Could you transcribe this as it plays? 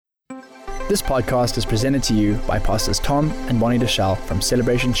This podcast is presented to you by Pastors Tom and Bonnie Deshelle from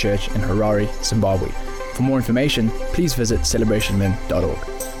Celebration Church in Harare, Zimbabwe. For more information, please visit celebrationmen.org.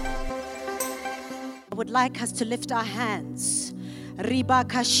 I would like us to lift our hands. Riba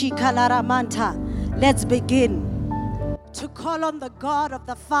kashika laramanta. Let's begin to call on the God of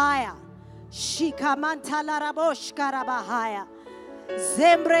the fire. Shika manta larabosh karabahaya.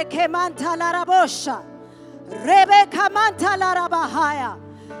 Zembre kemanta larabosha. Rebeka manta larabahaya.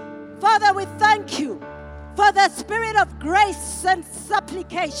 Father, we thank you for the spirit of grace and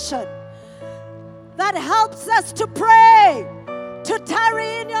supplication that helps us to pray, to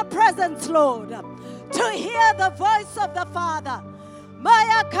tarry in your presence, Lord, to hear the voice of the Father.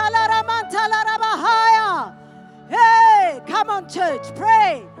 Maya kalaramanta larabahaya. Hey, come on, church,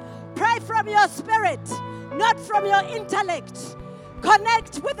 pray. Pray from your spirit, not from your intellect.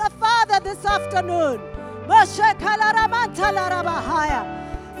 Connect with the Father this afternoon. Moshe kalaramanta larabahaya.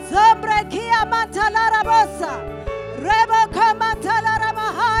 Zambre kia manta larabosa. Rebo kamanta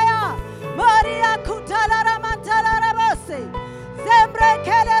larabahaya. Maria kuta laramanta larabose. Zembre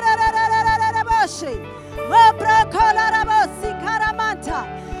kelererererereboshi. Mobra kolarabosi karamanta.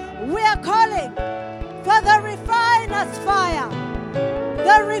 We are calling for the refiner's fire.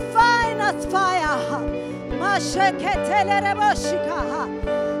 The refiner's fire. Mashe ketelereboshikaha.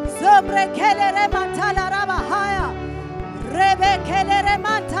 Zambre keleremanta larabahaya. Rebe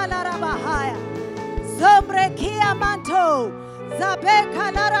keleremanta larabahaya. Zambre kia manto. Zabe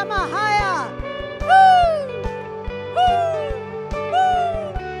kalaramahaya. Woo! Woo!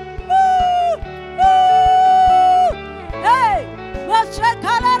 Hey, Moshe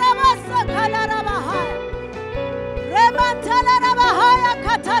kalaramasa kalaramahaya. Remantala rabahaya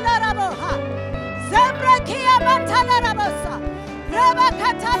katala raboha. Zembre kia mantala rabosa. Reba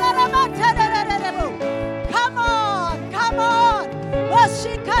katala ramantala rebo. Come on, come on.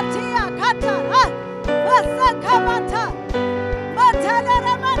 Moshikatia kata. Masa kamanta. Mantala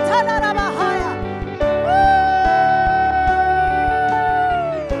ramantala rabahaya.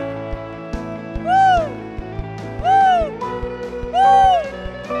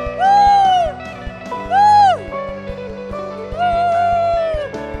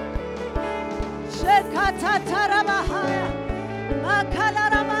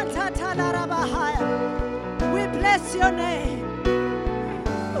 We bless your name.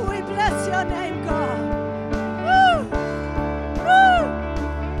 We bless your name, God. Woo! Woo!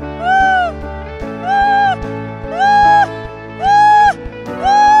 Woo! Woo! Woo! Woo!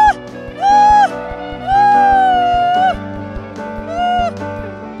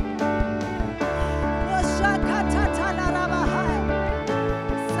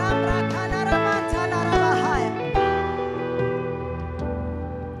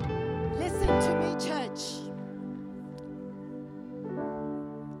 Listen to me, church.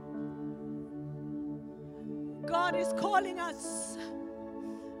 God is calling us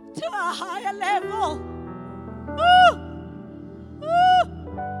to a higher level. Woo! Woo!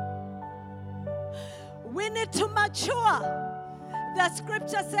 We need to mature. The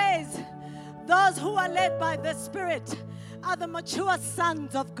scripture says, those who are led by the Spirit are the mature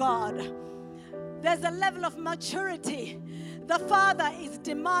sons of God. There's a level of maturity the Father is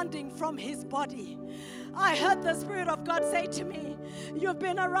demanding from his body. I heard the Spirit of God say to me, you've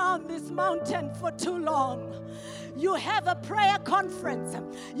been around this mountain for too long. You have a prayer conference.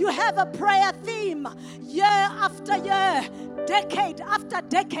 You have a prayer theme year after year, decade after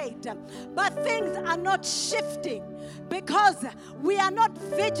decade. But things are not shifting because we are not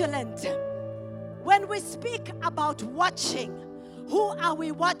vigilant. When we speak about watching, who are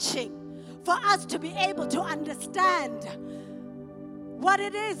we watching? For us to be able to understand what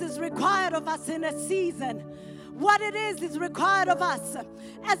it is required of us in a season. What it is required of us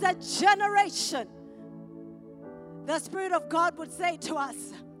as a generation. The Spirit of God would say to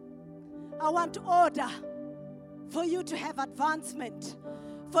us, I want order for you to have advancement,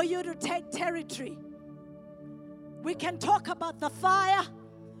 for you to take territory. We can talk about the fire,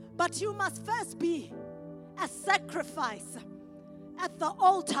 but you must first be a sacrifice at the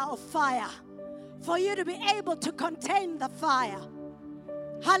altar of fire for you to be able to contain the fire.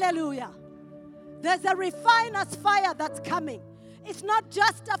 Hallelujah. There's a refiner's fire that's coming. It's not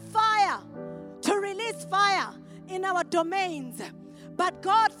just a fire to release fire in our domains, but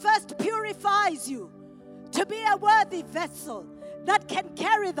God first purifies you to be a worthy vessel that can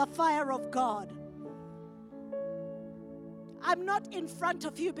carry the fire of God. I'm not in front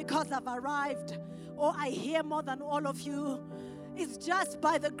of you because I've arrived or I hear more than all of you. It's just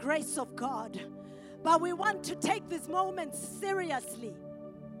by the grace of God. But we want to take this moment seriously.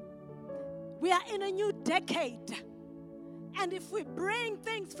 We are in a new decade. And if we bring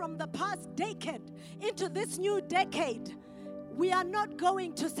things from the past decade into this new decade, we are not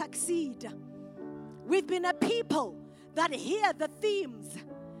going to succeed. We've been a people that hear the themes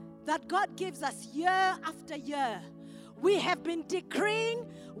that God gives us year after year. We have been decreeing,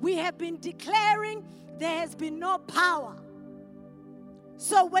 we have been declaring, there has been no power.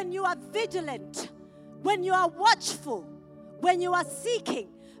 So when you are vigilant, when you are watchful, when you are seeking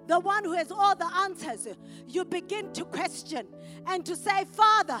the one who has all the answers, you begin to question and to say,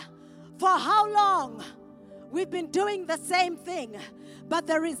 Father, for how long we've been doing the same thing, but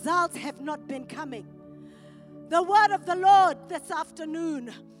the results have not been coming. The word of the Lord this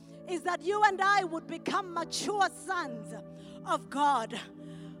afternoon is that you and I would become mature sons of God.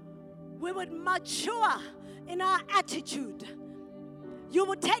 We would mature in our attitude. You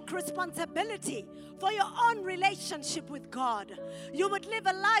would take responsibility for your own relationship with God. You would live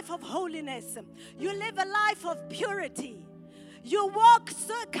a life of holiness. You live a life of purity. You walk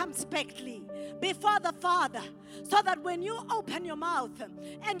circumspectly before the Father, so that when you open your mouth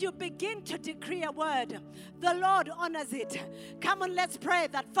and you begin to decree a word, the Lord honors it. Come on, let's pray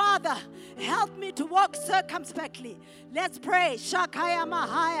that, Father, help me to walk circumspectly. Let's pray. Shakaya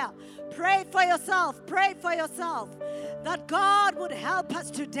Mahaya. Pray for yourself. Pray for yourself. That God would help us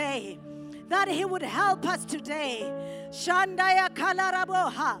today. That He would help us today. Shandaya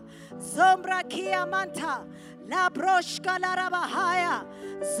Kalaraboha. Zombra Kiamanta. La broshka la rabahaya,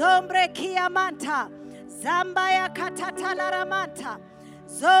 zombre kiamanta, zambaya katata la ramanta,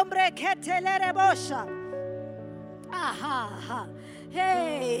 zombre ketelere bosha. Aha,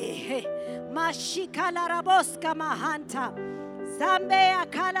 hey, mashika la raboska mahanta, zambeya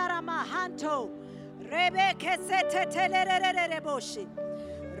kalara mahanto, rebeke setetelere boshi,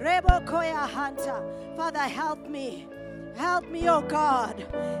 rebokoya hanta. Father, help me, oh God,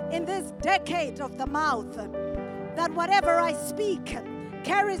 in this decade of the mouth, that whatever I speak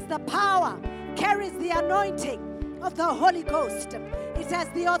carries the power, carries the anointing of the Holy Ghost. It has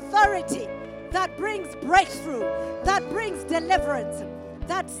the authority that brings breakthrough, that brings deliverance,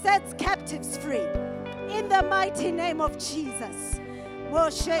 that sets captives free. In the mighty name of Jesus.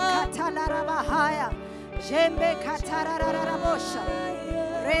 Moshe katalarabahaya, jembe katarararabosha,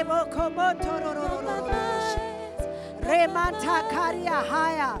 rebo komontorororororosha, remanta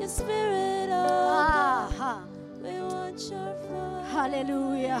kariahaya. Your spirit, oh God. We want your fire.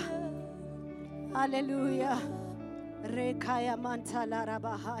 Hallelujah. Hallelujah. Rekaya mantala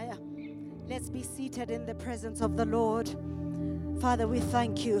rabahaya. Let's be seated in the presence of the Lord. Father, we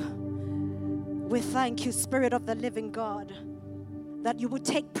thank you. We thank you, Spirit of the living God, that you would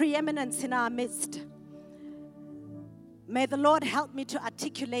take preeminence in our midst. May the Lord help me to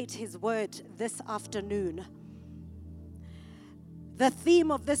articulate His word this afternoon. The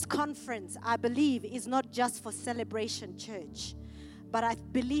theme of this conference, I believe, is not just for Celebration Church, but I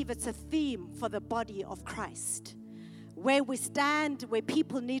believe it's a theme for the body of Christ. Where we stand, where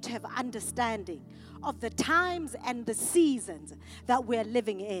people need to have understanding of the times and the seasons that we're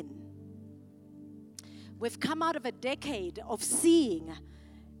living in. We've come out of a decade of seeing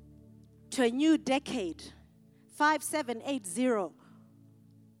to a new decade, 5780,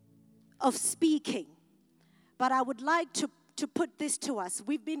 of speaking. But I would like to put this to us.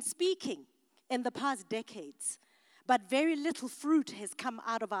 We've been speaking in the past decades, but very little fruit has come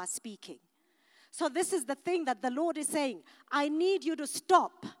out of our speaking. So this is the thing that the Lord is saying. I need you to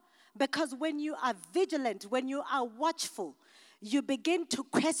stop, because when you are vigilant, when you are watchful, you begin to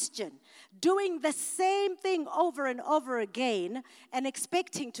question. Doing the same thing over and over again and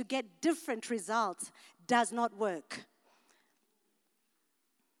expecting to get different results does not work.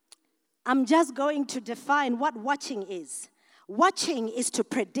 I'm just going to define what watching is. Watching is to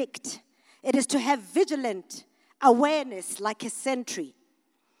predict. It is to have vigilant awareness like a sentry.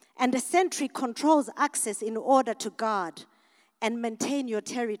 And a sentry controls access in order to guard and maintain your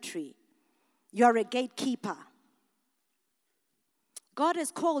territory. You're a gatekeeper. God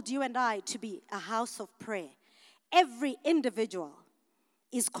has called you and I to be a house of prayer. Every individual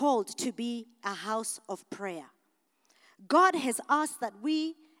is called to be a house of prayer. God has asked that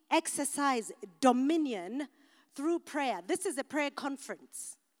we exercise dominion through prayer. This is a prayer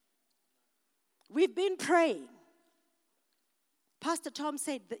conference. We've been praying. Pastor Tom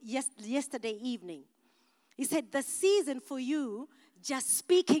said that yesterday evening, he said, the season for you just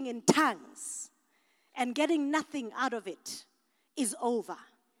speaking in tongues and getting nothing out of it is over.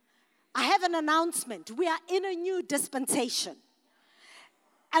 I have an announcement. We are in a new dispensation.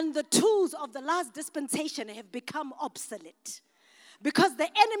 And the tools of the last dispensation have become obsolete. Because the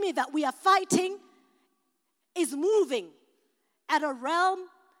enemy that we are fighting is moving at a realm,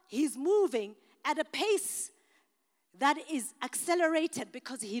 he's moving at a pace that is accelerated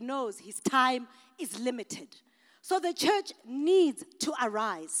because he knows his time is limited. So the church needs to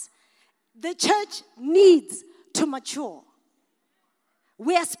arise. The church needs to mature.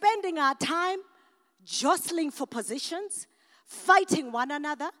 We are spending our time jostling for positions, fighting one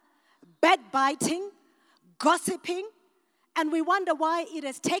another, backbiting, gossiping, and we wonder why it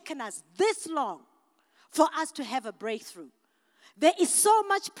has taken us this long for us to have a breakthrough. There is so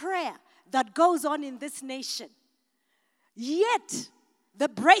much prayer that goes on in this nation, yet the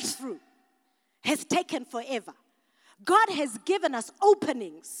breakthrough has taken forever. God has given us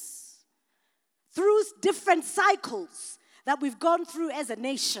openings through different cycles that we've gone through as a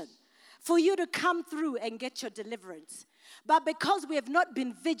nation for you to come through and get your deliverance. But because we have not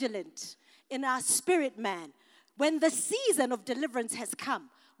been vigilant in our spirit man, when the season of deliverance has come,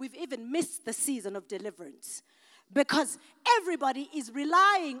 we've even missed the season of deliverance. Because everybody is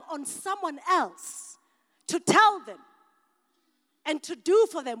relying on someone else to tell them and to do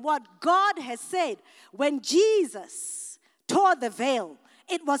for them what God has said. When Jesus tore the veil,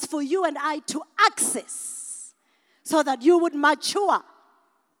 it was for you and I to access so that you would mature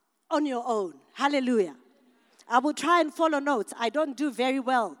on your own. Hallelujah. I will try and follow notes. I don't do very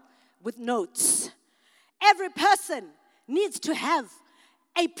well with notes. Every person needs to have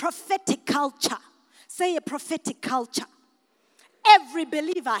a prophetic culture. Say a prophetic culture. Every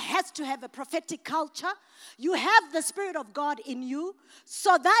believer has to have a prophetic culture. You have the Spirit of God in you.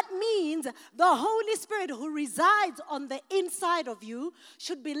 So that means the Holy Spirit who resides on the inside of you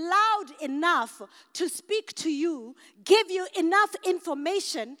should be loud enough to speak to you, give you enough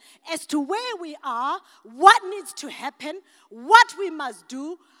information as to where we are, what needs to happen, what we must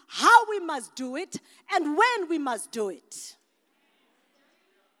do, how we must do it, and when we must do it.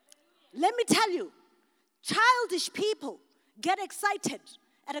 Let me tell you, childish people get excited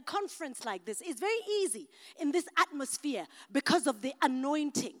at a conference like this. It's very easy in this atmosphere because of the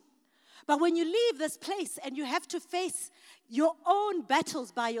anointing. But when you leave this place and you have to face your own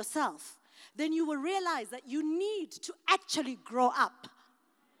battles by yourself, then you will realize that you need to actually grow up.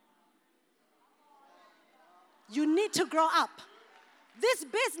 You need to grow up. This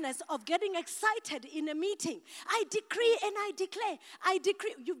business of getting excited in a meeting, I decree and I declare, I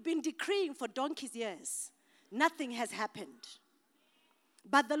decree. You've been decreeing for donkey's years. Nothing has happened.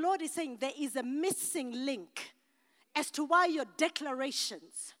 But the Lord is saying there is a missing link as to why your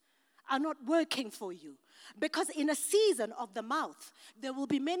declarations are not working for you. Because in a season of the mouth, there will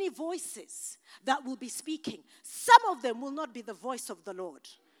be many voices that will be speaking. Some of them will not be the voice of the Lord.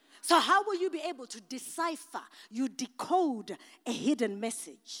 So how will you be able to decipher, you decode a hidden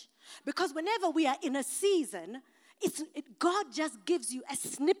message? Because whenever we are in a season, God just gives you a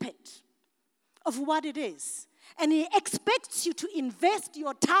snippet of what it is. And He expects you to invest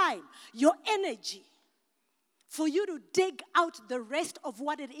your time, your energy, for you to dig out the rest of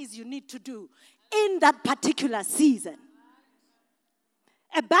what it is you need to do in that particular season.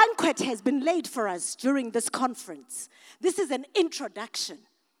 A banquet has been laid for us during this conference. This is an introduction.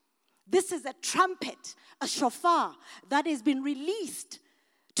 This is a trumpet, a shofar that has been released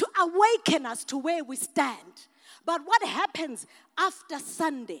to awaken us to where we stand. But what happens after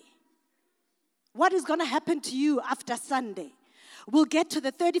Sunday? What is going to happen to you after Sunday? We'll get to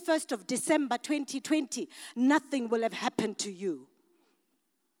the 31st of December 2020. Nothing will have happened to you.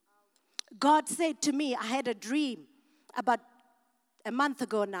 God said to me, I had a dream about a month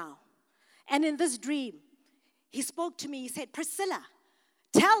ago now. And in this dream, He spoke to me. He said, Priscilla,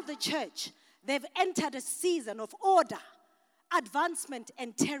 tell the church they've entered a season of order, advancement,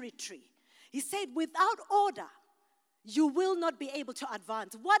 and territory. He said, without order, you will not be able to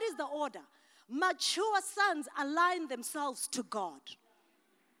advance. What is the order? Mature sons align themselves to God.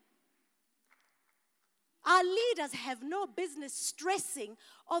 Our leaders have no business stressing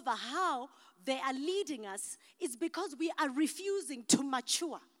over how they are leading us. It's because we are refusing to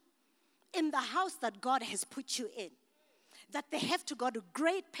mature in the house that God has put you in. That they have to go to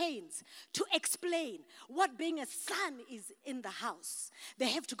great pains to explain what being a son is in the house. They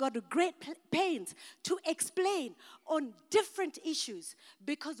have to go to great pains to explain on different issues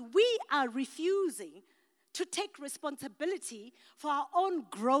because we are refusing to take responsibility for our own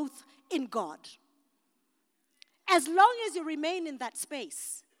growth in God. As long as you remain in that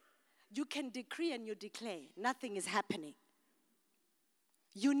space, you can decree and you declare nothing is happening.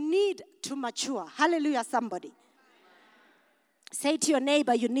 You need to mature. Hallelujah, somebody. Say to your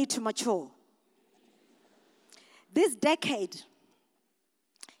neighbor, you need to mature. This decade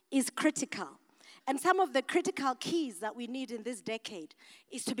is critical. And some of the critical keys that we need in this decade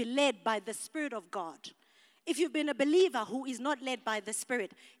is to be led by the Spirit of God. If you've been a believer who is not led by the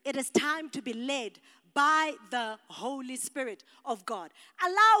Spirit, it is time to be led by the Holy Spirit of God.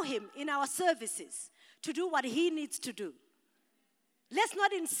 Allow him in our services to do what he needs to do. Let's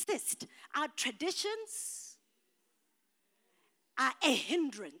not insist our traditions are a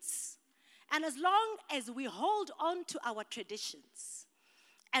hindrance. And as long as we hold on to our traditions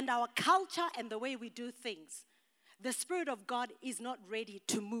and our culture and the way we do things, the Spirit of God is not ready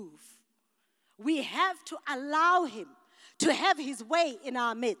to move. We have to allow him to have his way in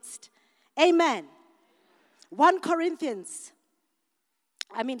our midst. Amen.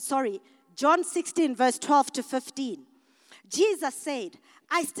 John 16, verse 12 to 15. Jesus said,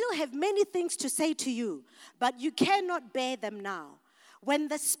 I still have many things to say to you, but you cannot bear them now. When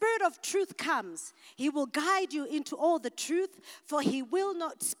the Spirit of truth comes, he will guide you into all the truth, for he will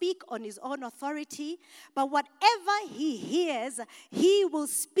not speak on his own authority, but whatever he hears, he will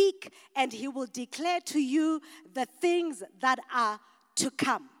speak, and he will declare to you the things that are to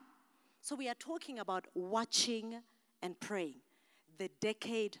come. So we are talking about watching and praying, the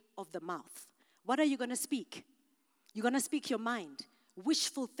decade of the mouth. What are you going to speak? You're going to speak your mind,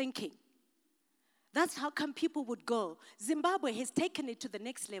 wishful thinking. That's how come people would go. Zimbabwe has taken it to the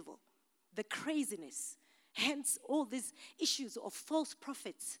next level. The craziness. Hence all these issues of false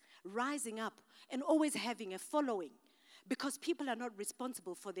prophets rising up and always having a following. Because people are not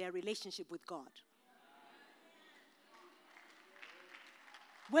responsible for their relationship with God.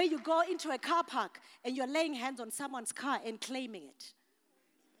 Where you go into a car park and you're laying hands on someone's car and claiming it.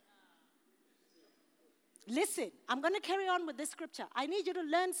 Listen, I'm going to carry on with this scripture. I need you to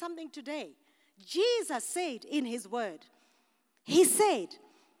learn something today. Jesus said in his word, he said,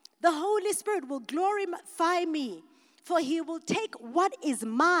 the Holy Spirit will glorify me, for he will take what is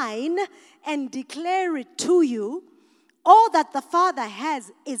mine and declare it to you. All that the Father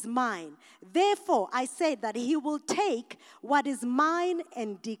has is mine. Therefore, I said that he will take what is mine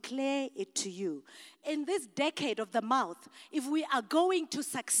and declare it to you. In this decade of the mouth, if we are going to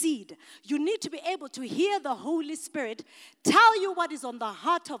succeed, you need to be able to hear the Holy Spirit tell you what is on the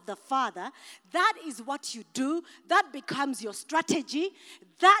heart of the Father. That is what you do. That becomes your strategy.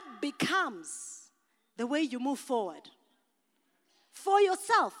 That becomes the way you move forward. For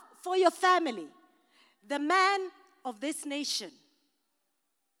yourself, for your family, the man of this nation,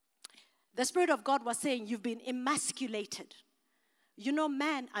 the Spirit of God was saying, you've been emasculated. You know,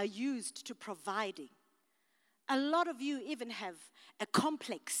 men are used to providing. A lot of you even have a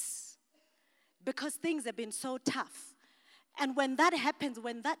complex because things have been so tough. And when that happens,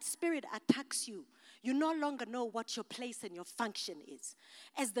 when that spirit attacks you, you no longer know what your place and your function is.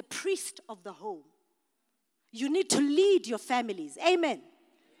 As the priest of the home, you need to lead your families. Amen.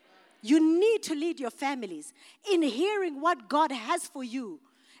 You need to lead your families in hearing what God has for you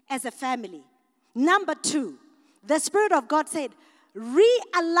as a family. Number 2, the Spirit of God said,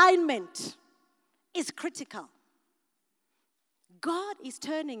 realignment is critical. God is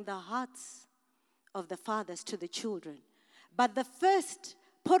turning the hearts of the fathers to the children. But the first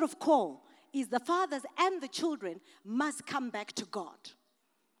port of call is the fathers and the children must come back to God.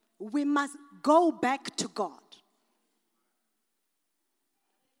 We must go back to God.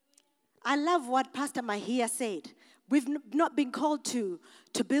 I love what Pastor Mahia said. We've not been called to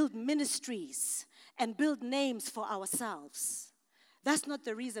build ministries and build names for ourselves. That's not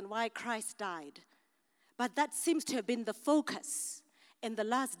the reason why Christ died. But that seems to have been the focus in the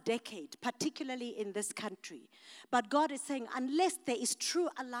last decade, particularly in this country. But God is saying, unless there is true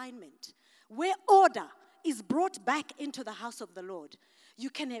alignment, where order is brought back into the house of the Lord, you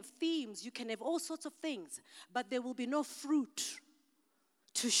can have themes, you can have all sorts of things, but there will be no fruit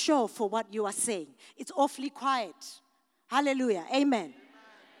to show for what you are saying. It's awfully quiet. Hallelujah. Amen.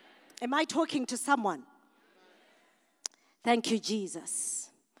 Am I talking to someone? Thank you, Jesus.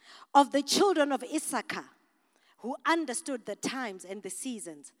 Of the children of Issachar, who understood the times and the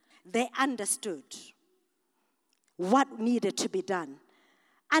seasons, they understood what needed to be done.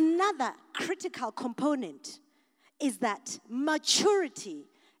 Another critical component is that maturity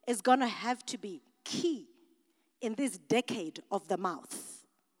is going to have to be key in this decade of the mouth.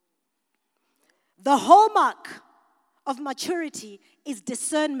 The hallmark of maturity is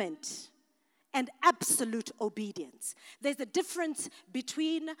discernment and absolute obedience. There's a difference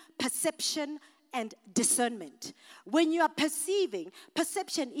between perception and discernment. When you are perceiving,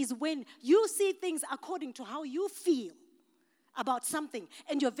 perception is when you see things according to how you feel about something,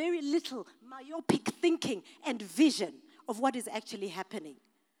 and you're very little myopic thinking and vision of what is actually happening.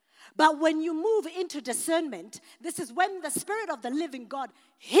 But when you move into discernment, this is when the Spirit of the living God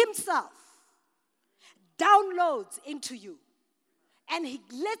himself downloads into you. And he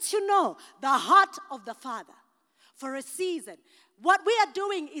lets you know the heart of the Father. for a season. What we are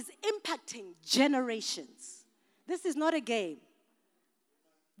doing is impacting generations. This is not a game.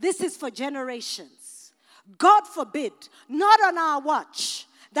 This is for generations. God forbid, not on our watch,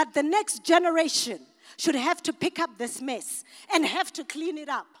 that the next generation should have to pick up this mess and have to clean it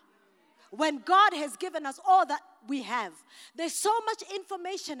up. When God has given us all that we have, there's so much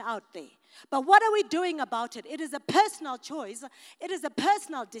information out there. But what are we doing about it? It is a personal choice. It is a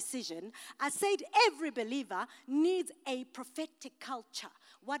personal decision. I said every believer needs a prophetic culture.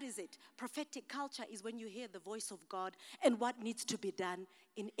 What is it? Prophetic culture is when you hear the voice of God and what needs to be done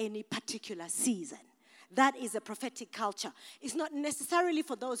in any particular season. That is a prophetic culture. It's not necessarily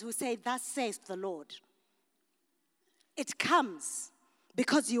for those who say, "Thus says the Lord." It comes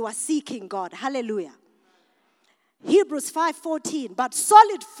because you are seeking God. Hallelujah. Hebrews 5:14, but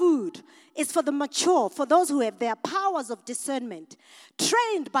solid food is for the mature, for those who have their powers of discernment,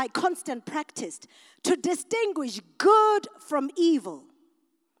 trained by constant practice to distinguish good from evil.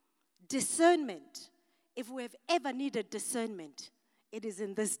 Discernment. If we have ever needed discernment, it is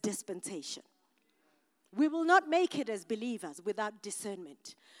in this dispensation. We will not make it as believers without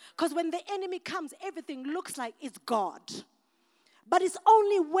discernment. Because when the enemy comes, everything looks like it's God. But it's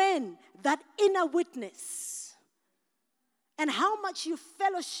only when that inner witness and how much you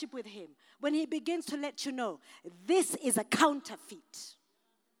fellowship with him, when he begins to let you know, this is a counterfeit.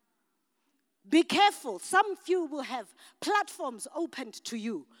 Be careful. Some few will have platforms opened to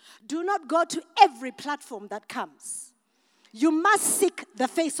you. Do not go to every platform that comes. You must seek the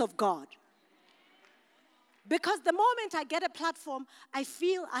face of God. Because the moment I get a platform, I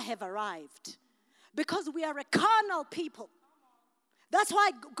feel I have arrived. Because we are a carnal people. That's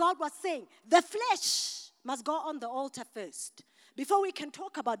why God was saying, the flesh must go on the altar first. Before we can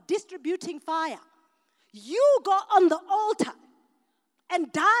talk about distributing fire. You go on the altar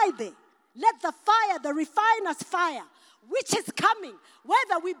and die there. Let the fire, the refiner's fire, which is coming,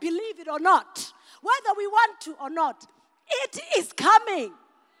 whether we believe it or not, whether we want to or not, it is coming.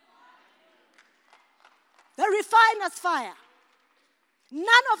 The refiner's fire.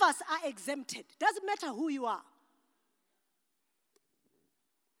 None of us are exempted. Doesn't matter who you are.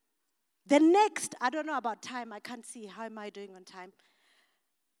 The next, I don't know about time. I can't see. How am I doing on time?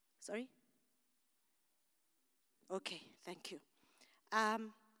 Sorry? Okay, thank you.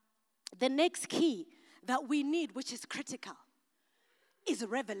 The next key that we need, which is critical, is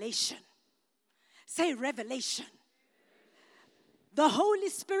revelation. Say revelation. The Holy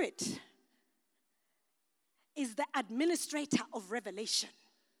Spirit is the administrator of revelation.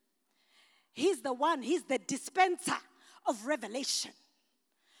 He's the one, he's the dispenser of revelation.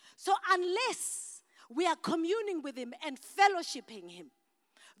 So unless we are communing with him and fellowshipping him,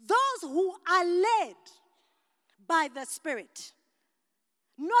 those who are led by the Spirit,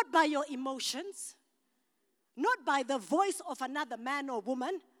 not by your emotions, not by the voice of another man or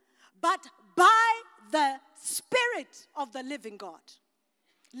woman, but by the Spirit of the living God.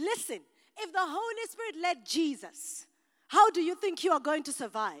 Listen, if the Holy Spirit led Jesus, how do you think you are going to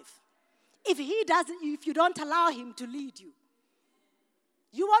survive? If you don't allow him to lead you,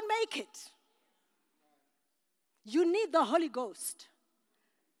 you won't make it. You need the Holy Ghost.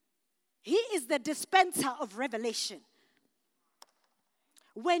 He is the dispenser of revelation.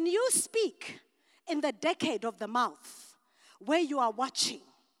 When you speak in the decade of the mouth, where you are watching,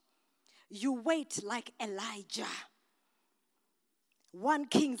 you wait like Elijah. 1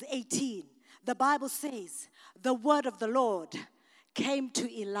 Kings 18, the Bible says, the word of the Lord came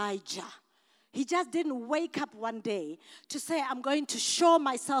to Elijah. He just didn't wake up one day to say, I'm going to show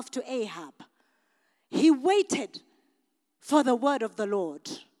myself to Ahab. He waited for the word of the Lord.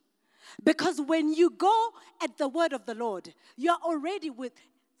 Because when you go at the word of the Lord, you're already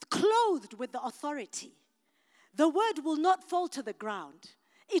clothed with the authority. The word will not fall to the ground.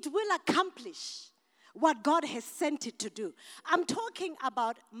 It will accomplish what God has sent it to do. I'm talking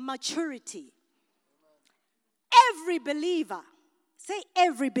about maturity. Every believer, say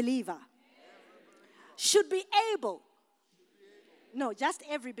every believer, should be able, no, just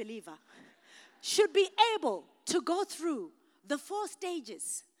every believer, should be able to go through the 4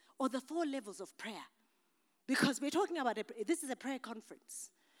 stages or the 4 levels of prayer. Because we're talking about, this is a prayer conference.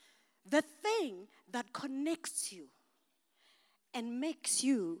 The thing that connects you and makes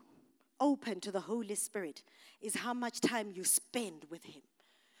you open to the Holy Spirit is how much time you spend with him.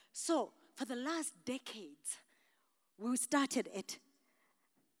 So, for the last decades, we started at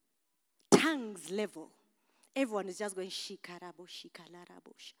tongues level. Everyone is just going shikarabo,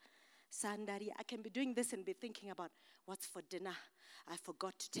 shikalarabo. Sandari, I can be doing this and be thinking about what's for dinner. I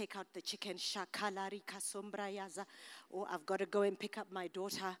forgot to take out the chicken, shakalari kasombrayaza, or I've got to go and pick up my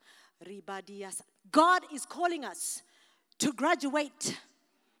daughter, ribadias. God is calling us to graduate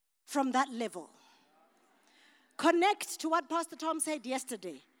from that level. Connect to what Pastor Tom said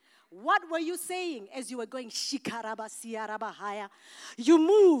yesterday. What were you saying as you were going shikaraba siaraba haya? You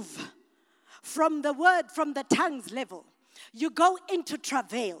move from the word, from the tongues level. You go into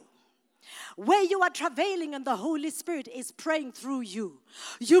travail. Where you are travailing and the Holy Spirit is praying through you.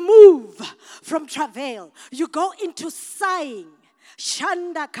 You move from travail. You go into sighing.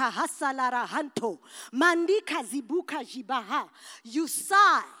 Shanda kahasalara hanto. Mandika zibuka jibaha. You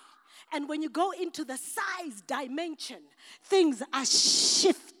sigh. And when you go into the size dimension, things are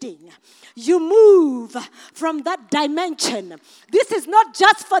shifting. You move from that dimension. This is not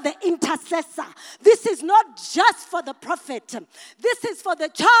just for the intercessor. This is not just for the prophet. This is for the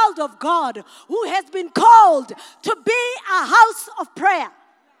child of God who has been called to be a house of prayer.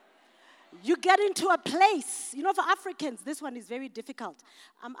 You get into a place. You know, for Africans, this one is very difficult.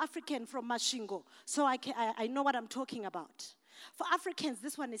 I'm African from Mashingo, so I know what I'm talking about. For Africans,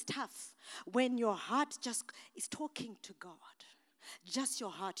 this one is tough. When your heart just is talking to God. Just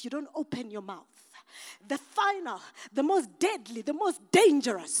your heart. You don't open your mouth. The final, the most deadly, the most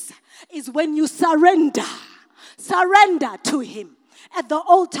dangerous is when you surrender. Surrender to Him at the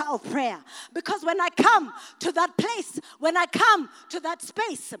altar of prayer. Because when I come to that place, when I come to that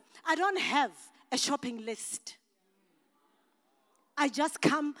space, I don't have a shopping list. I just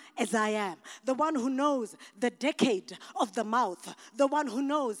come as I am. The one who knows the decade of the mouth. The one who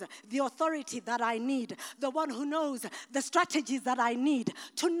knows the authority that I need. The one who knows the strategies that I need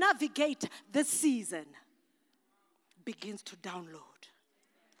to navigate this season begins to download.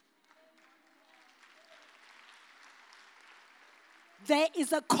 There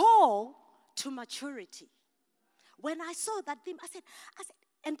is a call to maturity. When I saw that theme, I said,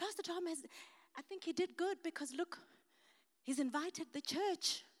 and Pastor Tom I think he did good because look, he's invited the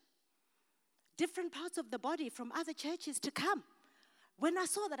church, different parts of the body from other churches to come. When I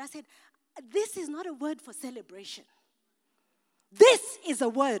saw that, I said, this is not a word for celebration. This is a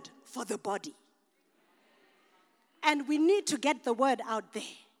word for the body. And we need to get the word out there.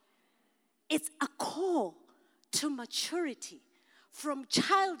 It's a call to maturity from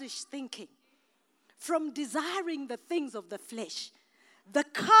childish thinking, from desiring the things of the flesh. The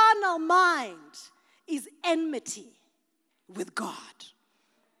carnal mind is enmity with God.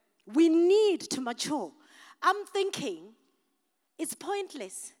 We need to mature. I'm thinking it's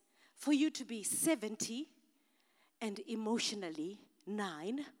pointless for you to be 70 and emotionally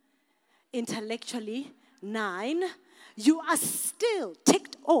 9, intellectually 9. You are still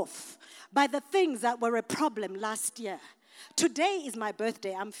ticked off by the things that were a problem last year. Today is my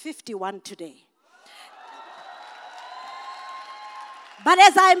birthday. I'm 51 today. But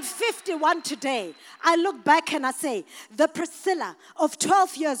as I'm 51 today, I look back and I say, the Priscilla of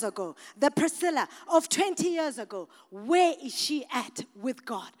 12 years ago, the Priscilla of 20 years ago, where is she at with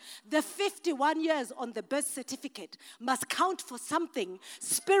God? The 51 years on the birth certificate must count for something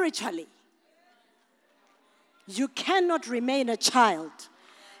spiritually. You cannot remain a child.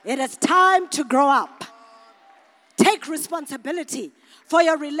 It is time to grow up. Take responsibility for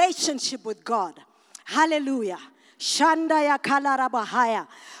your relationship with God. Hallelujah. Shandaya kalarabahaya.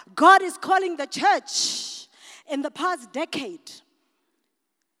 God is calling the church. In the past decade,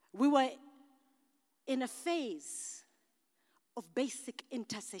 we were in a phase of basic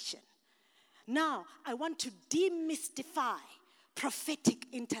intercession. Now, I want to demystify prophetic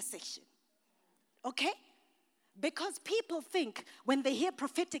intercession. Okay? Because people think when they hear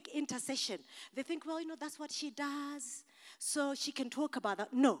prophetic intercession, they think, well, that's what she does, so she can talk about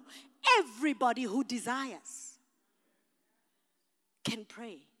that. No, everybody who desires can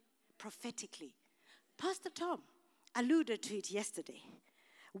pray prophetically. Pastor Tom alluded to it yesterday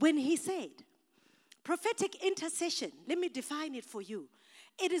when he said, prophetic intercession, let me define it for you.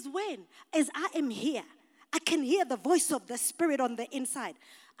 It is when, as I am here, I can hear the voice of the Spirit on the inside.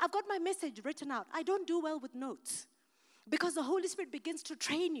 I've got my message written out. I don't do well with notes because the Holy Spirit begins to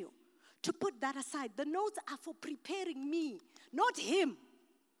train you to put that aside. The notes are for preparing me, not him.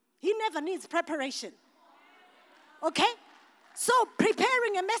 He never needs preparation. Okay? So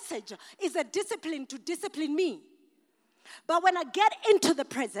preparing a message is a discipline to discipline me. But when I get into the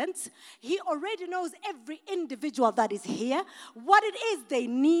presence, he already knows every individual that is here, what it is they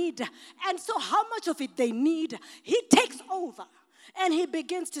need. And so how much of it they need, he takes over. And he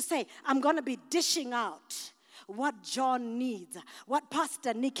begins to say, I'm going to be dishing out what John needs, what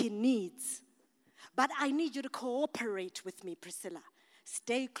Pastor Nikki needs. But I need you to cooperate with me, Priscilla.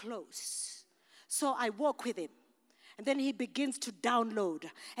 stay close. So I walk with him. And then he begins to download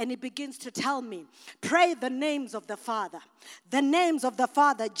and he begins to tell me, pray the names of the Father. The names of the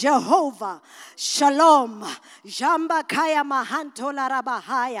Father, Jehovah, Shalom, Jamba Kaya Mahanto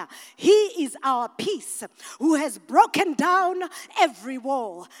Larabahaya. He is our peace who has broken down every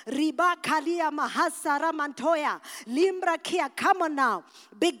wall. Riba Kalia Mahasara Mantoya, Limbra Kia. Come on now.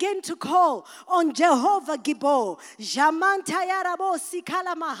 Begin to call on Jehovah Gibor. Jamanta Yarabo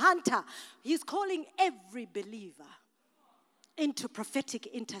Sikala Mahanta. He's calling every believer into prophetic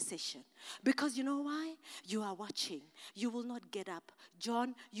intercession. Because you know why? You are watching. You will not get up.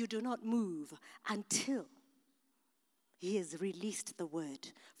 John, you do not move until he has released the word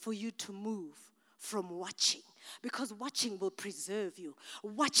for you to move from watching. Because watching will preserve you.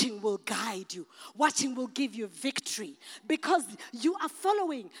 Watching will guide you. Watching will give you victory. Because you are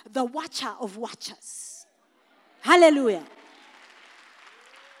following the watcher of watchers. Hallelujah.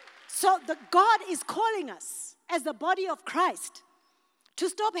 So God is calling us as the body of Christ to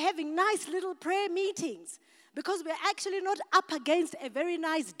stop having nice little prayer meetings, because we're actually not up against a very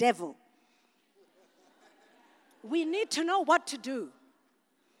nice devil. We need to know what to do.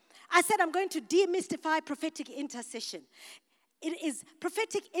 I said I'm going to demystify prophetic intercession.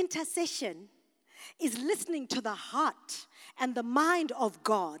 Prophetic intercession is listening to the heart and the mind of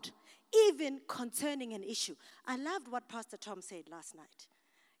God, even concerning an issue. I loved what Pastor Tom said last night.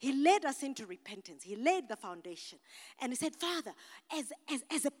 He led us into repentance. He laid the foundation. And he said, Father,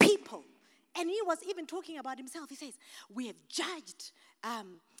 as a people, and he was even talking about himself. He says, we have judged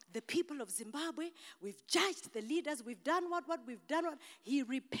the people of Zimbabwe. We've judged the leaders. We've done what we've done. He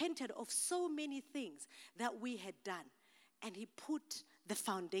repented of so many things that we had done. And he put the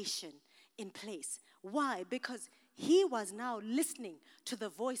foundation in place. Why? Because he was now listening to the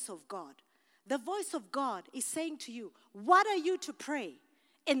voice of God. The voice of God is saying to you, what are you to pray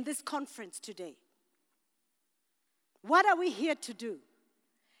in this conference today? What are we here to do?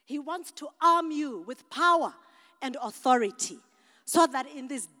 He wants to arm you with power and authority so that in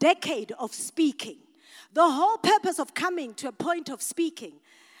this decade of speaking, the whole purpose of coming to a point of speaking,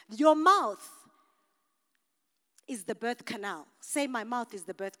 your mouth is the birth canal. Say, my mouth is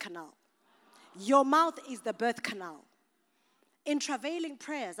the birth canal. Your mouth is the birth canal. In travailing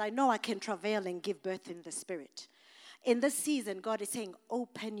prayers, I know I can travail and give birth in the spirit. In this season, God is saying,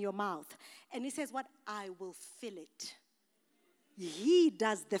 open your mouth. And he says, what? I will fill it. He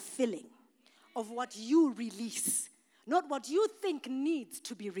does the filling of what you release, not what you think needs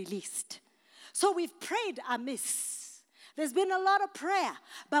to be released. So we've prayed amiss. There's been a lot of prayer,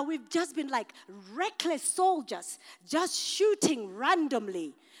 but we've just been like reckless soldiers, just shooting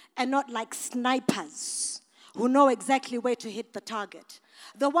randomly and not like snipers who know exactly where to hit the target.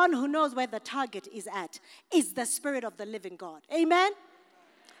 The one who knows where the target is at is the Spirit of the living God. Amen?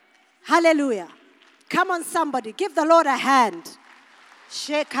 Hallelujah. Come on, somebody. Give the Lord a hand.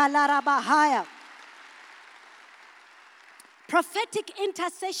 Shekalarabahaya. Prophetic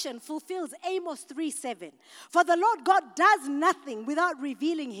intercession fulfills Amos 3:7. For the Lord God does nothing without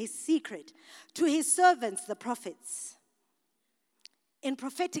revealing his secret to his servants, the prophets. In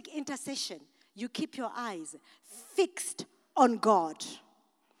prophetic intercession, you keep your eyes fixed on God.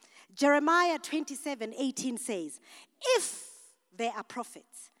 Jeremiah 27:18 says, if they are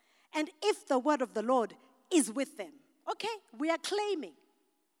prophets, and if the word of the Lord is with them. Okay, we are claiming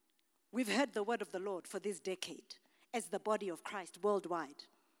we've heard the word of the Lord for this decade as the body of Christ worldwide.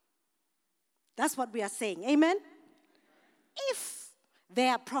 That's what we are saying. Amen? If they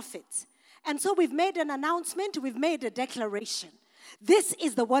are prophets. And so we've made an announcement, we've made a declaration. This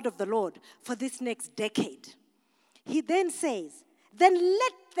is the word of the Lord for this next decade. He then says, then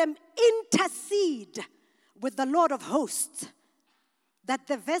let them intercede with the Lord of hosts, that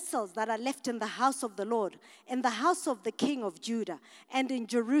the vessels that are left in the house of the Lord, in the house of the King of Judah, and in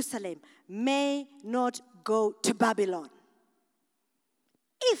Jerusalem, may not go to Babylon.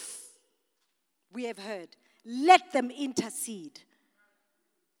 If we have heard, let them intercede.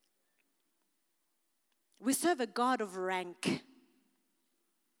 We serve a God of rank.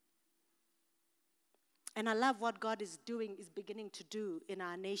 And I love what God is beginning to do in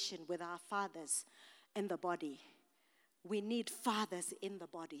our nation with our fathers in the body. We need fathers in the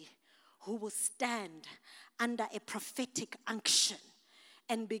body who will stand under a prophetic unction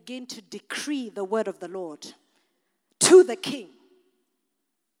and begin to decree the word of the Lord to the king.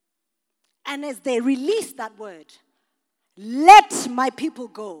 And as they release that word, let my people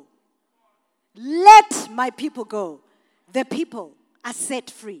go. Let my people go. The people are set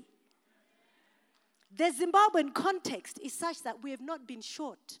free. The Zimbabwean context is such that we have not been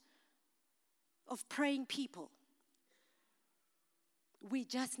short of praying people. We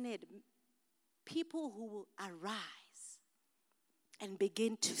just need people who will arise and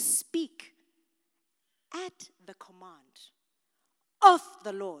begin to speak at the command of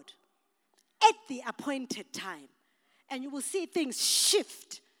the Lord at the appointed time. And you will see things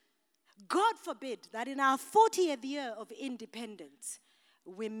shift. God forbid that in our 40th year of independence,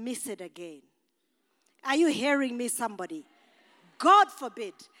 we miss it again. Are you hearing me, somebody? God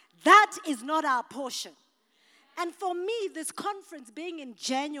forbid. That is not our portion. And for me, this conference being in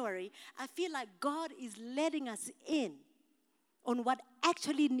January, I feel like God is letting us in on what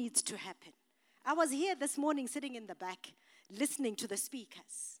actually needs to happen. I was here this morning sitting in the back, listening to the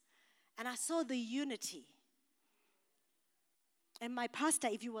speakers. And I saw the unity. And my pastor,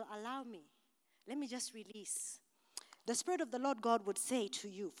 if you will allow me, let me just release. The Spirit of the Lord God would say to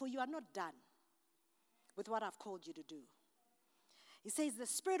you, for you are not done with what I've called you to do. He says the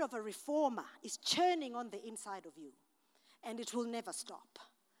spirit of a reformer is churning on the inside of you, and it will never stop.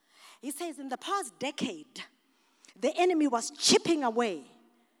 He says in the past decade, the enemy was chipping away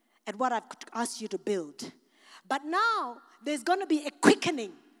at what I've asked you to build. But now, there's going to be a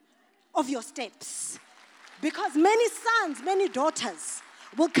quickening of your steps. Because many sons, many daughters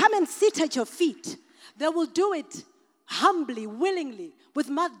will come and sit at your feet. They will do it humbly, willingly, with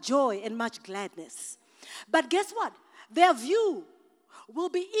much joy and much gladness. But guess what? Their view will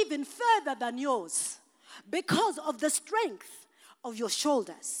be even further than yours because of the strength of your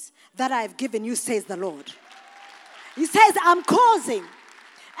shoulders that I have given you, says the Lord. He says, I'm causing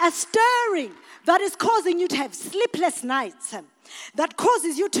a stirring that is causing you to have sleepless nights, that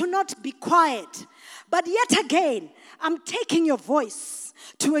causes you to not be quiet. But yet again, I'm taking your voice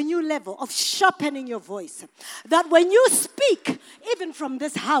to a new level of sharpening your voice, that when you speak, even from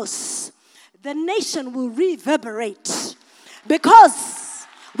this house, the nation will reverberate. Because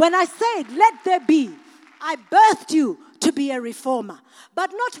when I said, let there be, I birthed you to be a reformer,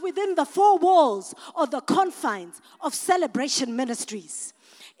 but not within the four walls or the confines of Celebration Ministries.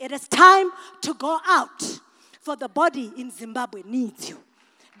 It is time to go out, for the body in Zimbabwe needs you.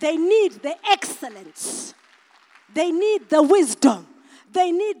 They need the excellence. They need the wisdom.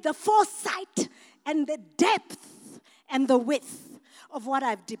 They need the foresight and the depth and the width of what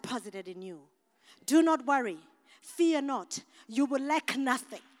I've deposited in you. Do not worry. Fear not. You will lack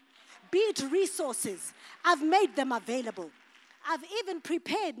nothing. Be it resources, I've made them available. I've even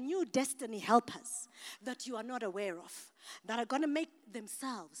prepared new destiny helpers that you are not aware of, that are going to make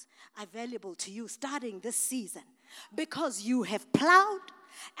themselves available to you starting this season, because you have plowed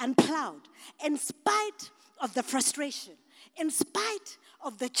and plowed in spite of the frustration, in spite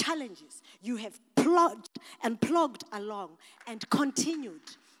of the challenges. You have plodded and plugged along and continued,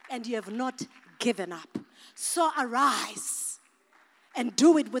 and you have not given up. So arise and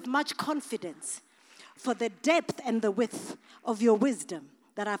do it with much confidence, for the depth and the width of your wisdom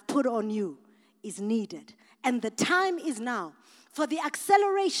that I've put on you is needed. And the time is now for the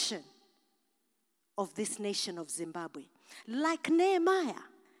acceleration of this nation of Zimbabwe. Like Nehemiah,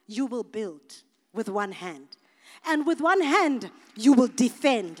 you will build with one hand. And with one hand, you will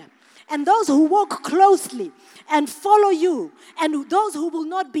defend. And those who walk closely and follow you, and those who will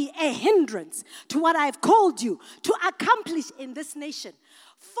not be a hindrance to what I've called you to accomplish in this nation.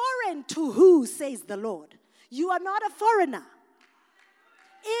 Foreign to who, says the Lord? You are not a foreigner.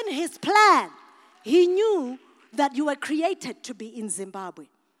 In his plan, he knew that you were created to be in Zimbabwe.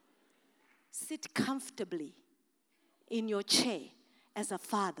 Sit comfortably in your chair as a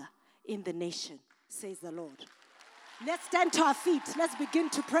father in the nation, says the Lord. Let's stand to our feet. Let's begin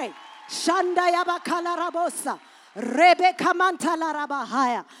to pray. Shanda yabakala rabosa. Rebecca mantala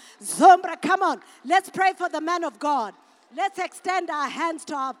rabahaya. Zombra, come on. Let's pray for the man of God. Let's extend our hands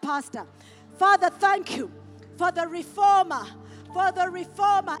to our pastor. Father, thank you for the reformer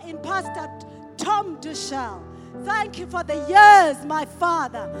in Pastor Tom Dushel. Thank you for the years, my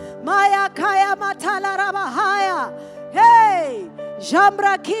Father. Maya kaya matala rabahaya. Hey,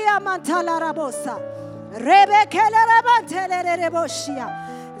 Jambra kia mantala rabosa. Rebekele rabantele reboshia.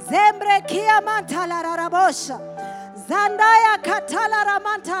 Zembre kia mantala rabosha. Zandaya katala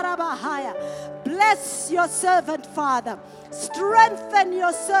ramanta rabahaya. Bless your servant, Father. Strengthen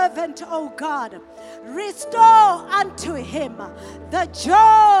your servant, O God. Restore unto him the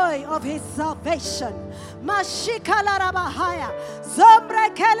joy of his salvation. Mashikala rabahaya.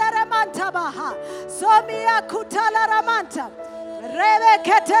 Zombre kele ramanta baha. Somia kutala ramanta. Rebe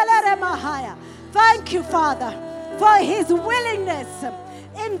ketele remahaya. Thank you, Father, for his willingness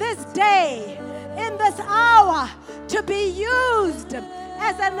in this day, in this hour, to be used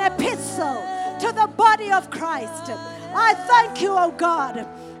as an epistle to the body of Christ. I thank you, O God,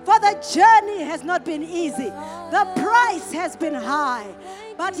 for For the journey has not been easy. The price has been high,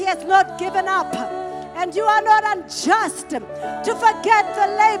 but he has not given up. And you are not unjust to forget the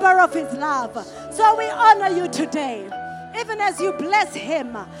labor of his love. So we honor you today. Even as you bless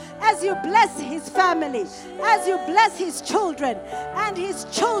him, as you bless his family, as you bless his children and his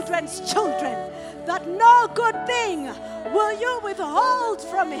children's children, that no good thing will you withhold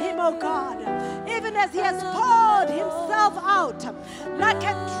from him, O God. Even as he has poured himself out like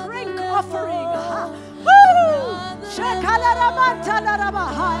a drink offering. Woo!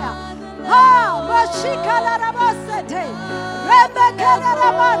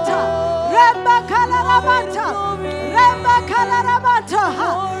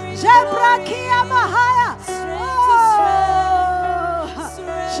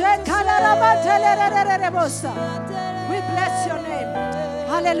 We bless your name.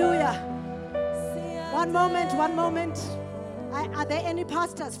 Hallelujah. One moment. Are there any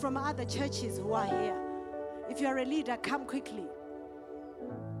pastors from other churches who are here? If you're a leader, come quickly.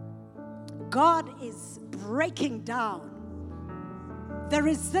 God is breaking down the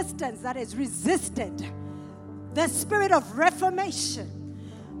resistance that is resisted. The spirit of reformation.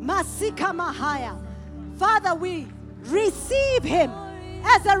 Masika Mahaya. Father, we receive him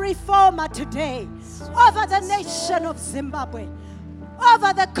as a reformer today over the nation of Zimbabwe,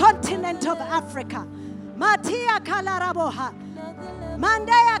 over the continent of Africa. Matia Kalaraboha.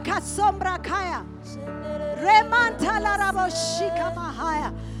 Mandaya Kasombra Kaya. Remanta Larabo Shika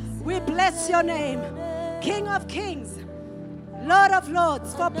Mahaya. We bless your name, King of Kings, Lord of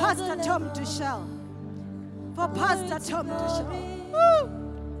Lords, for Pastor Tom Dushel. For Pastor Tom Dushel. Woo!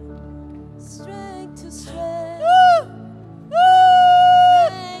 Strength to strength. Woo! Woo!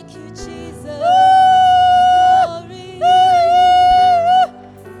 Thank you, Jesus. Woo! Glory.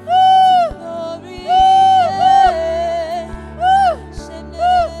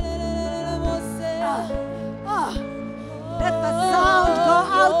 Let the sound go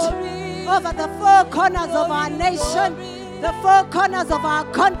out over the four corners of our nation, the four corners of our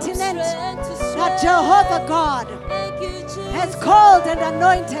continent, that Jehovah God has called and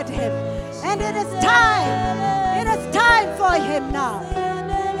anointed him. And it is time for him now.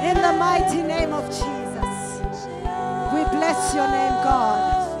 In the mighty name of Jesus. We bless your name, God.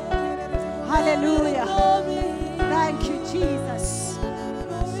 Hallelujah. Thank you, Jesus.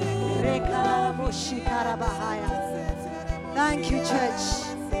 Thank you, church.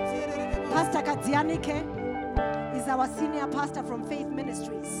 Pastor Kadzianike is our senior pastor from Faith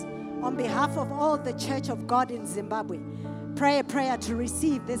Ministries. On behalf of all the Church of God in Zimbabwe, pray a prayer to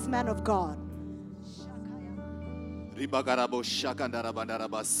receive this man of God. Ribagarabo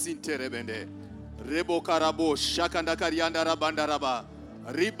shakandarabandaraba sinterebende. Rebo karabo shakandakariandarabandaraba.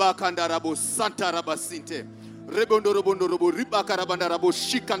 Ribakandarabo santaraba sinte. Rebondorobondorobo ribakarabandarabo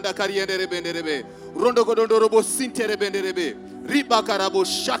shikandakarienderebenderebe. Rondogodondorobo sinterebenderebe. Ribakarabo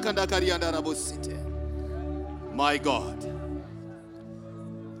shakandakariandarabo sinte. My God.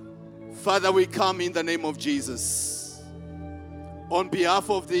 Father, we come in the name of Jesus. On behalf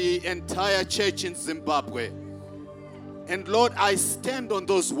of the entire church in Zimbabwe. And Lord, I stand on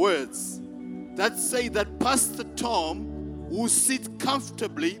those words that say that Pastor Tom will sit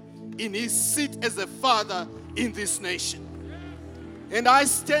comfortably in his seat as a father in this nation. And I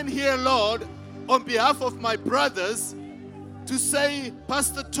stand here, Lord, on behalf of my brothers to say,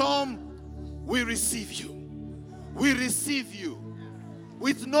 Pastor Tom, we receive you. We receive you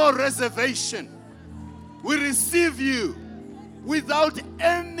with no reservation. We receive you without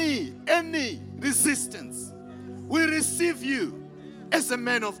any resistance. We receive you as a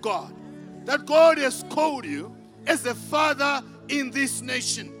man of God, that God has called you as a father in this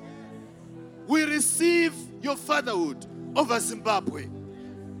nation. We receive your fatherhood over Zimbabwe.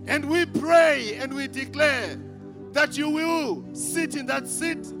 And we pray and we declare that you will sit in that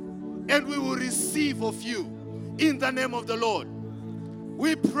seat and we will receive of you in the name of the Lord.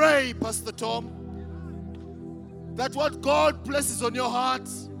 We pray, Pastor Tom, that what God places on your heart,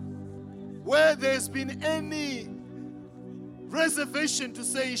 where there's been any reservation to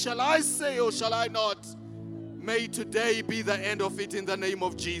say, shall I say or shall I not? May today be the end of it in the name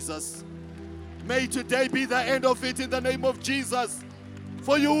of Jesus. May today be the end of it in the name of Jesus.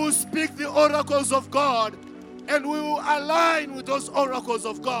 For you will speak the oracles of God, and we will align with those oracles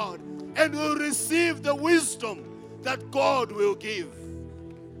of God, and we'll receive the wisdom that God will give.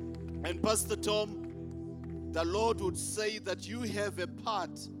 And Pastor Tom, the Lord would say that you have a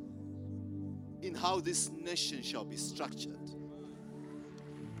part in how this nation shall be structured.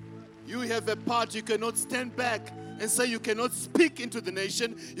 You have a part. You cannot stand back and say you cannot speak into the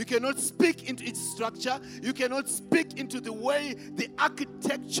nation. You cannot speak into its structure. You cannot speak into the way, the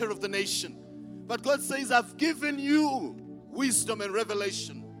architecture of the nation. But God says, I've given you wisdom and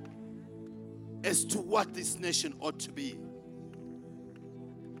revelation as to what this nation ought to be.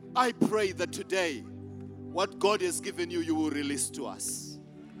 I pray that today, what God has given you, you will release to us.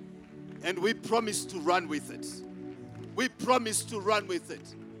 And we promise to run with it. We promise to run with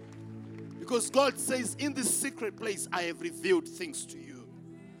it. Because God says, in this secret place, I have revealed things to you.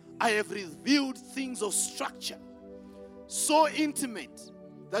 I have revealed things of structure, so intimate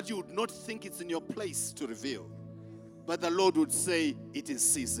that you would not think it's in your place to reveal. But the Lord would say, it is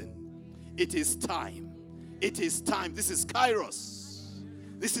season. It is time. It is time. This is Kairos.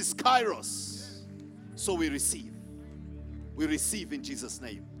 This is Kairos. So we receive. We receive in Jesus'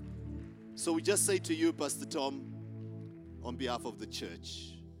 name. So we just say to you, Pastor Tom, on behalf of the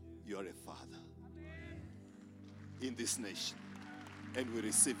church, you are a father in this nation. And we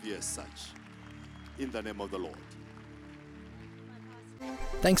receive you as such. In the name of the Lord.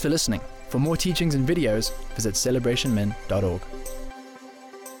 Thanks for listening. For more teachings and videos, visit celebrationmen.org.